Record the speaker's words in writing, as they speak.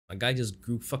My guy just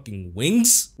grew fucking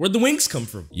wings? Where'd the wings come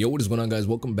from? Yo, what is going on, guys?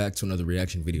 Welcome back to another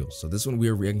reaction video. So this one we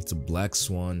are reacting to Black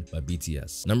Swan by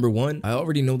BTS. Number one, I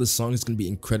already know this song is going to be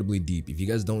incredibly deep. If you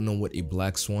guys don't know what a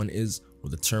black swan is, or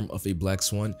the term of a black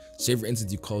swan, say for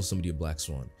instance you call somebody a black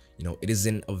swan. You know, it is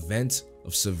an event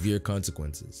of severe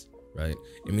consequences, right?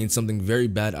 It means something very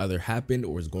bad either happened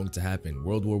or is going to happen.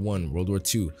 World War I, World War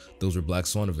II, those were black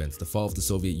swan events. The fall of the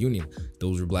Soviet Union,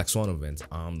 those were black swan events.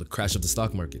 The crash of the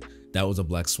stock market, that was a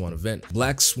black swan event.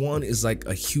 Black Swan is like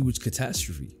a huge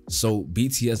catastrophe. So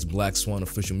BTS Black Swan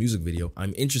official music video,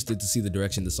 I'm interested to see the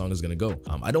direction the song is gonna go.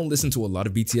 I don't listen to a lot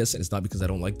of BTS, and it's not because I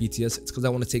don't like BTS, it's because I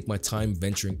want to take my time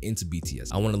venturing into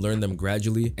BTS. I want to learn them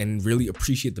gradually and really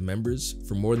appreciate the members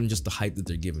for more than just the hype that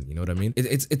they're given, you know what I mean?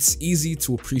 It's easy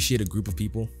to appreciate a group of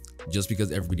people just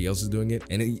because everybody else is doing it,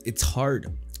 and it's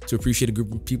hard to appreciate a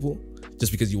group of people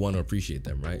just because you want to appreciate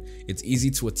them, right? It's easy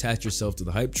to attach yourself to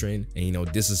the hype train and, you know,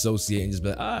 disassociate and just be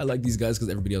like, I like these guys because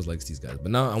everybody else likes these guys.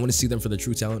 But now I want to see them for their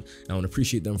true talent, and I want to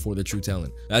appreciate them for their true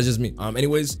talent. That's just me.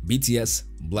 Anyways, BTS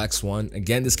Black Swan.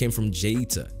 Again, this came from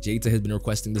𝐃𝐢𝐬𝐬𝐬𝐬 has been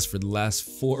requesting this for the last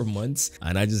 4 months,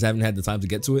 and I just haven't had the time to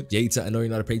get to it. 𝐃𝐢𝐬𝐬𝐬𝐬, I know you're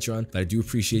not a Patreon, but I do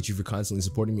appreciate you for constantly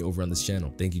supporting me over on this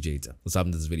channel. Thank you, 𝐃𝐢𝐬𝐬𝐬𝐬. Let's hop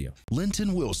into this video.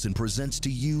 Linton Wilson presents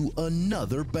to you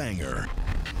another banger.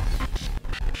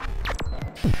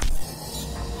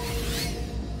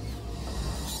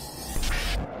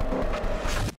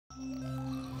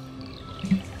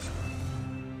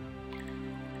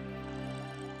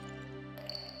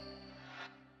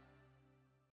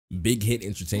 Big Hit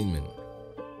Entertainment.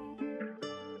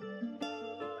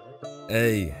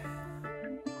 Hey.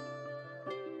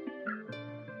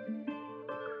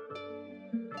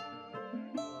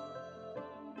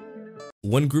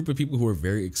 One group of people who are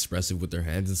very expressive with their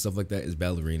hands and stuff like that is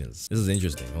ballerinas. This is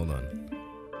interesting. Hold on.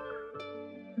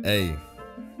 Hey.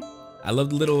 I love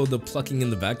the plucking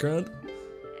in the background.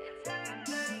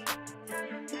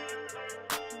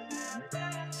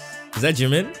 Is that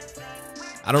Jimin?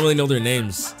 I don't really know their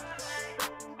names.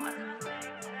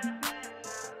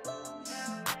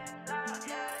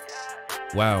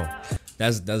 Wow,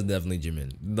 that's definitely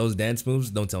Jimin. Those dance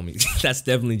moves, don't tell me. That's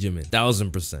definitely Jimin,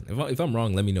 1000%. If I'm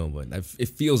wrong, let me know, but it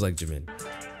feels like Jimin.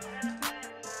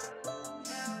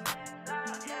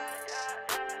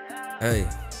 Hey.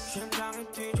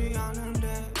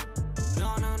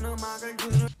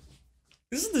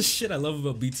 This is the shit I love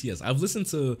about BTS. I've listened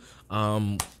to,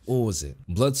 what was it?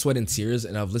 Blood, Sweat, and Tears,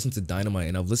 and I've listened to Dynamite,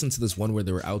 and I've listened to this one where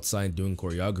they were outside doing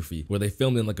choreography, where they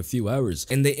filmed in like a few hours,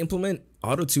 and they implement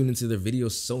auto-tune into their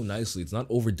videos so nicely. It's not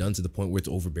overdone to the point where it's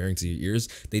overbearing to your ears.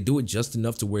 They do it just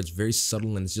enough to where it's very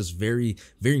subtle, and it's just very,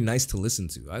 very nice to listen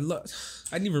to. I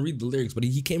didn't even read the lyrics, but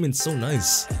he came in so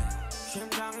nice.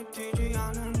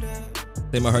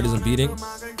 Say my heart isn't beating.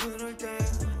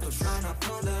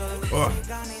 Oh.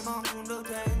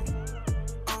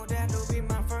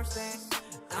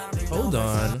 Hold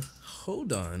on.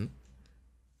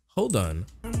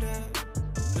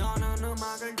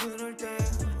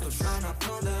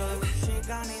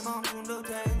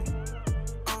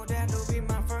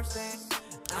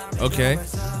 Okay.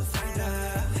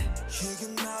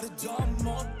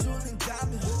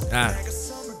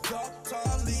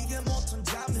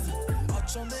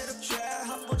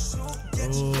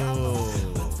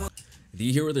 Oh. Do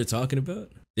you hear what they're talking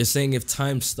about? They're saying if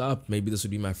time stopped, maybe this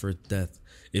would be my first death.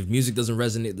 If music doesn't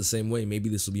resonate the same way, maybe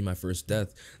this will be my first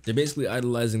death. They're basically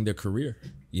idolizing their career.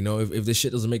 You know, if this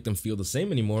shit doesn't make them feel the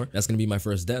same anymore, that's gonna be my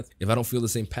first death. If I don't feel the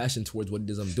same passion towards what it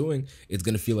is I'm doing, it's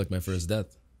gonna feel like my first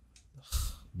death.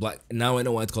 Now I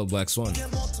know why it's called Black Swan.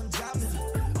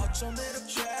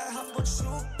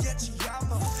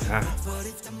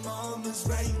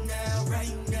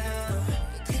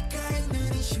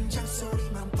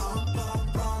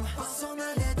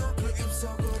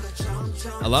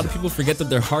 A lot of people forget that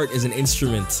their heart is an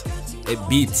instrument. It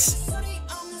beats.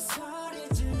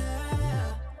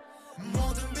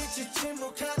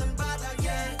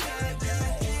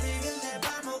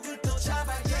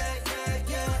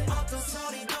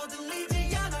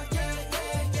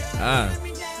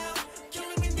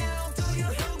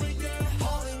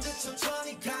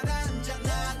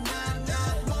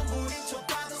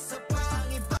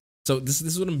 So this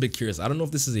is what I'm a bit curious. I don't know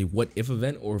if this is a what if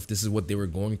event or if this is what they were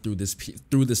going through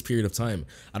this period of time.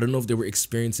 I don't know if they were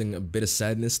experiencing a bit of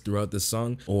sadness throughout this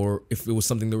song, or if it was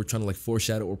something they were trying to like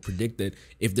foreshadow or predict that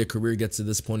if their career gets to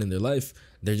this point in their life,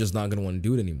 they're just not gonna want to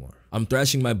do it anymore. I'm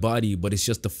thrashing my body, but it's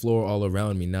just the floor all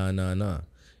around me. Nah.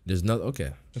 There's not.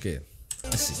 Okay.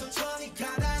 I see.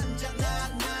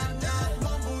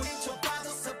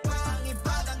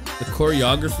 The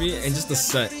choreography and just the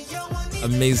set,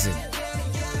 amazing.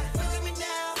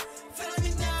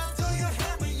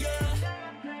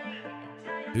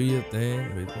 Do your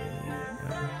thing.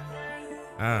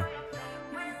 Ah.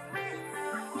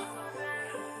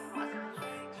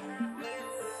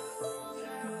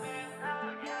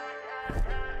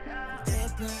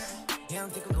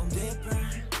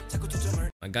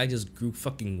 My guy just grew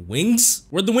fucking wings?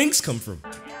 Where'd the wings come from?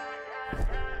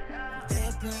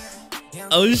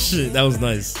 Oh shit, that was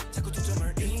nice.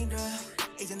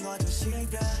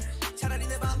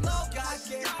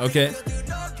 Okay.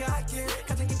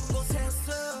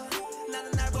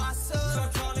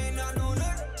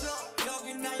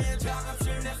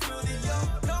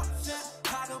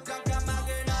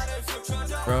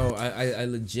 Bro, I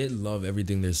legit love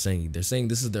everything they're saying. They're saying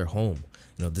this is their home.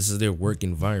 You know, this is their work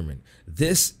environment.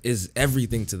 This is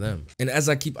everything to them. And as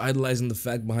I keep idolizing the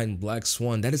fact behind Black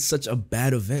Swan, that is such a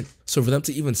bad event. So for them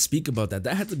to even speak about that,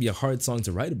 that had to be a hard song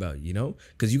to write about, you know?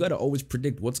 Because you got to always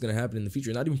predict what's going to happen in the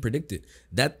future. Not even predict it.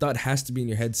 That thought has to be in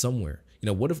your head somewhere. You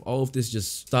know, what if all of this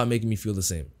just stopped making me feel the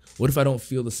same? What if I don't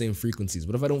feel the same frequencies?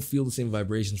 What if I don't feel the same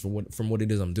vibrations from what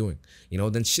it is I'm doing? You know,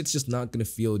 then shit's just not going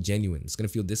to feel genuine. It's going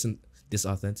to feel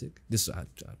authentic.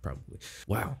 Probably.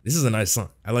 Wow, this is a nice song.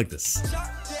 I like this.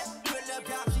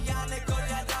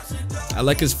 I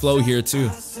like his flow here too.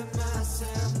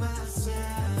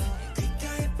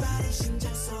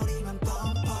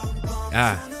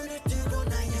 Ah.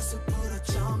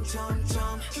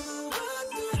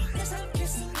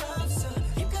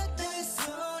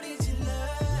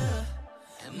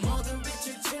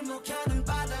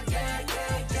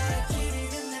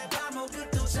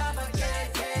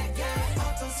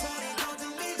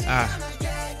 Ah.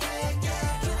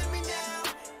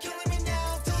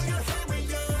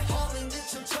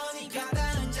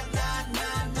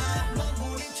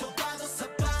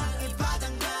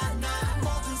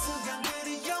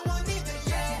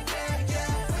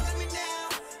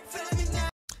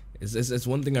 It's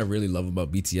one thing I really love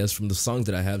about BTS from the songs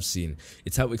that I have seen.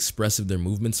 It's how expressive their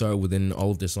movements are within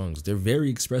all of their songs. They're very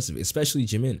expressive, especially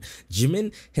Jimin.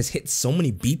 Jimin has hit so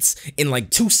many beats in like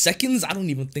 2 seconds. I don't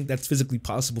even think that's physically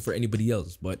possible for anybody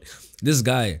else. But this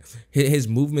guy, his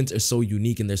movements are so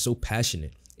unique and they're so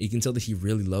passionate. You can tell that he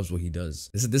really loves what he does.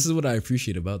 This is what I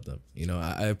appreciate about them. You know,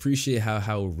 I appreciate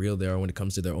how real they are when it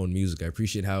comes to their own music. I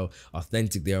appreciate how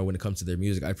authentic they are when it comes to their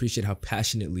music. I appreciate how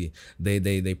passionately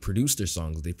they produce their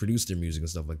songs, they produce their music and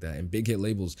stuff like that. And big hit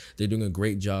labels, they're doing a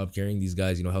great job carrying these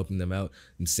guys, you know, helping them out.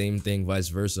 And same thing, vice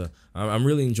versa. I'm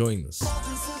really enjoying this.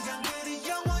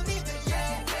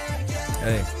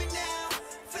 Hey,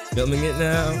 filming it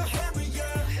now.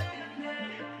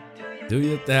 Do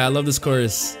your thing. I love this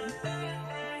chorus.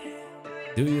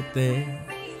 Do your thing.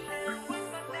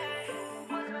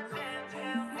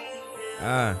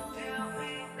 Ah.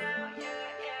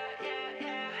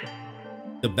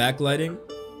 The backlighting,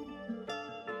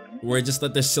 where it just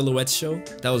let their silhouettes show.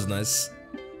 That was nice.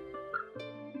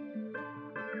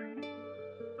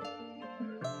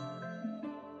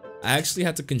 I actually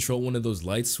had to control one of those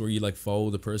lights where you like follow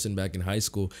the person back in high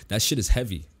school. That shit is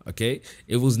heavy, okay?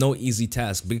 It was no easy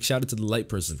task. Big shout out to the light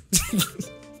person.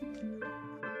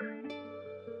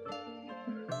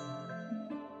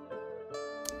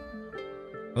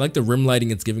 I like the rim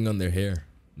lighting it's giving on their hair.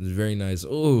 It's very nice.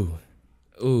 Ooh.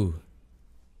 Ooh.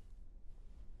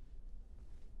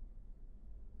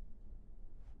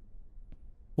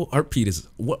 What art piece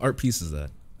is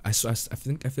that? I feel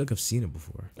like I've seen it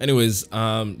before. Anyways,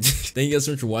 thank you guys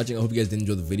so much for watching. I hope you guys did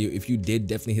enjoy the video. If you did,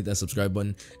 definitely hit that subscribe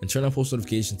button and turn on post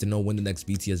notifications to know when the next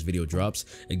BTS video drops.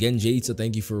 Again, 𝐃𝐢𝐬𝐬,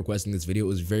 thank you for requesting this video. It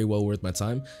was very well worth my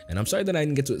time, and I'm sorry that I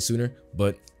didn't get to it sooner,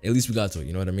 but at least we got to it,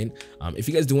 you know what I mean? If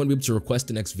you guys do want to be able to request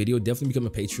the next video, definitely become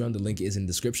a Patreon. The link is in the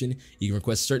description. You can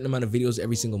request a certain amount of videos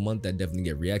every single month that definitely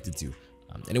get reacted to.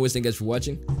 Anyways, thank you guys for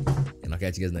watching, and I'll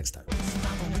catch you guys next time.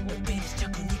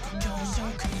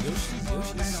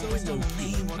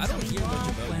 I don't hear much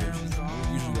about Yoshi.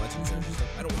 We're usually watching treasure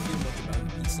stuff. I don't hear much about him.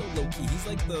 He's so low key. He's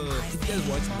like the, if you guys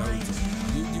watch Naruto,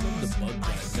 do you remember the bug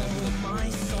guy? That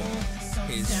like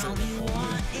his shirt like all the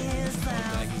way. He's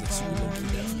like super low key.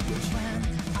 That's Yoshi.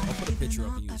 I'll put a picture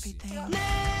up and you'll see.